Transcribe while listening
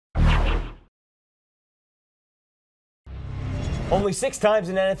Only 6 times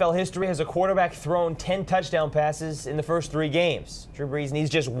in NFL history has a quarterback thrown 10 touchdown passes in the first 3 games. Drew Brees needs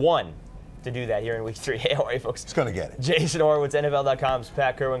just 1 to do that here in Week 3. Hey, how are you, folks? He's going to get it. Jason Horowitz, NFL.com's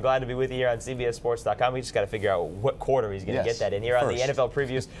Pat Kirwan. Glad to be with you here on CBSSports.com. We just got to figure out what quarter he's going to get that in here on the NFL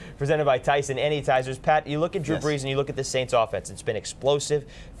previews presented by Tyson Anytizers. Pat, you look at Drew Brees and you look at the Saints offense. It's been explosive,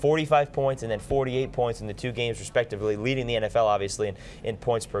 45 points and then 48 points in the 2 games respectively, leading the NFL obviously in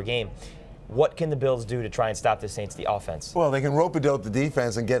points per game. What can the Bills do to try and stop the Saints, the offense? Well, they can rope-a-dope the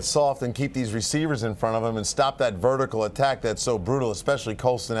defense and get soft and keep these receivers in front of them and stop that vertical attack that's so brutal, especially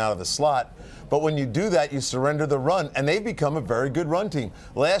Colston out of the slot. But when you do that, you surrender the run, and they've become a very good run team.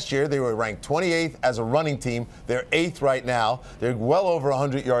 Last year, they were ranked 28th as a running team. They're 8th right now. They're well over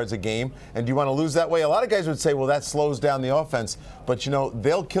 100 yards a game. And do you want to lose that way? A lot of guys would say, well, that slows down the offense. But, you know,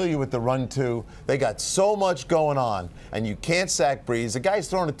 they'll kill you with the run, too. They got so much going on, and you can't sack Brees. The guy's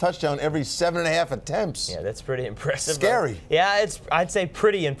throwing a touchdown every 7.5 attempts. Yeah, that's pretty impressive. Scary. Yeah, I'd say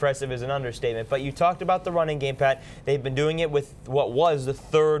pretty impressive is an understatement. But you talked about the running game, Pat. They've been doing it with what was the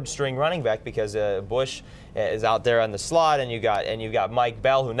 3rd-string running back because Bush is out there on the slot, and you got Mike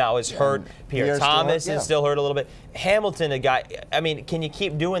Bell, who now is hurt. Pierre Thomas is still hurt a little bit. Hamilton, a guy. I mean, can you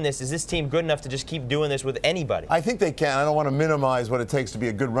keep doing this? Is this team good enough to just keep doing this with anybody? I think they can. I don't want to minimize what it takes to be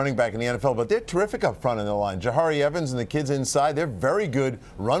a good running back in the NFL, but they're terrific up front in the line. Jahari Evans and the kids inside, they're very good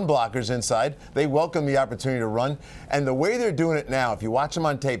run blockers inside. They welcome the opportunity to run. And the way they're doing it now, if you watch them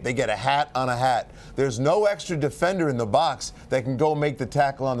on tape, they get a hat on a hat. There's no extra defender in the box that can go make the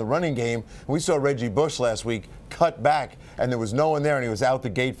tackle on the running game. We saw Reggie Bush last week cut back, and there was no one there, and he was out the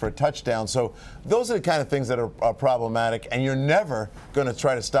gate for a touchdown. So those are the kind of things that are problematic, and you're never going to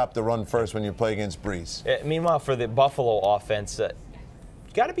try to stop the run first when you play against Brees. Meanwhile, for the Buffalo offense, you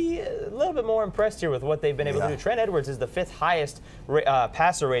got to be a little bit more impressed here with what they've been able to do. Trent Edwards is the 5th highest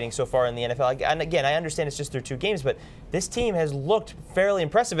passer rating so far in the NFL. And again, I understand it's just through 2 games, but this team has looked fairly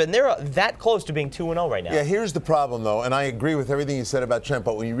impressive, and they're that close to being 2-0 right now. Yeah, here's the problem, though, and I agree with everything you said about Trent,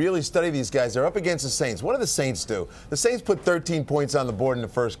 but when you really study these guys, they're up against the Saints. What do the Saints do? The Saints put 13 points on the board in the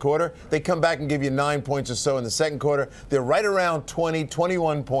first quarter. They come back and give you 9 points or so in the second quarter. They're right around 20,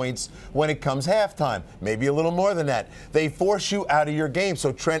 21 points when it comes halftime, maybe a little more than that. They force you out of your game,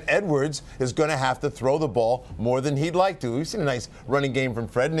 so Trent Edwards is going to have to throw the ball more than he'd like to. We've seen a nice running game from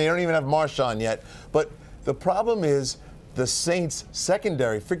Fred, and they don't even have Marshawn yet. But the problem is the Saints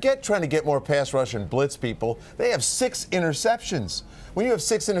secondary. Forget trying to get more pass rush and blitz people. They have 6 interceptions. When you have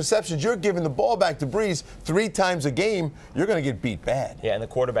 6 interceptions, you're giving the ball back to Brees 3 times a game. You're going to get beat bad. Yeah, and the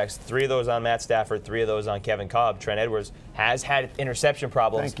quarterbacks, 3 of those on Matt Stafford, 3 of those on Kevin Cobb. Trent Edwards has had interception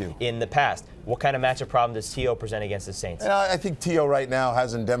problems in the past. What kind of matchup problem does T.O. present against the Saints? I think T.O. right now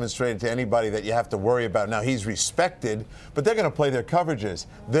hasn't demonstrated to anybody that you have to worry about. Now, he's respected, but they're going to play their coverages.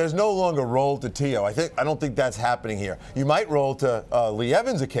 There's no longer roll to T.O. I don't think that's happening here. You might roll to Lee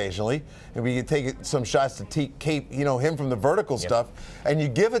Evans occasionally, and we can take some shots to keep him from the vertical stuff, and you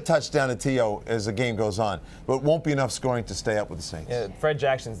give a touchdown to T.O. as the game goes on, but it won't be enough scoring to stay up with the Saints. Fred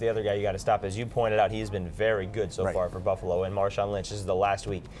Jackson's the other guy you got to stop. As you pointed out, he's been very good so far for Buffalo, and Marshawn Lynch, this is the last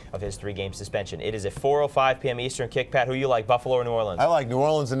week of his 3-game suspension. It is a 4:05 p.m. Eastern kick. Pat, who you like, Buffalo or New Orleans? I like New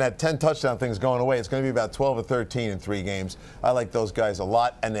Orleans, and that 10 touchdown thing's going away. It's going to be about 12 or 13 in 3 games. I like those guys a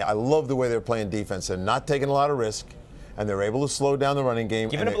lot, and I love the way they're playing defense. They're not taking a lot of risk, and they're able to slow down the running game.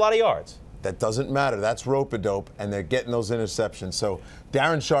 Giving up a lot of yards. That doesn't matter. That's rope-a-dope, and they're getting those interceptions. So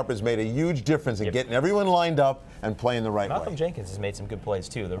Darren Sharp has made a huge difference in getting everyone lined up and playing the right way. Malcolm Jenkins has made some good plays,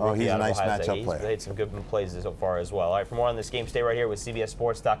 too. He's a nice matchup player. He's made some good plays so far as well. All right, for more on this game, stay right here with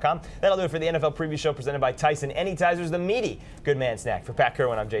CBSSports.com. That'll do it for the NFL Preview Show presented by Tyson Anytizers, the meaty Good Man Snack. For Pat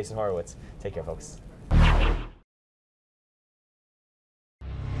Kirwan, I'm Jason Horowitz. Take care, folks.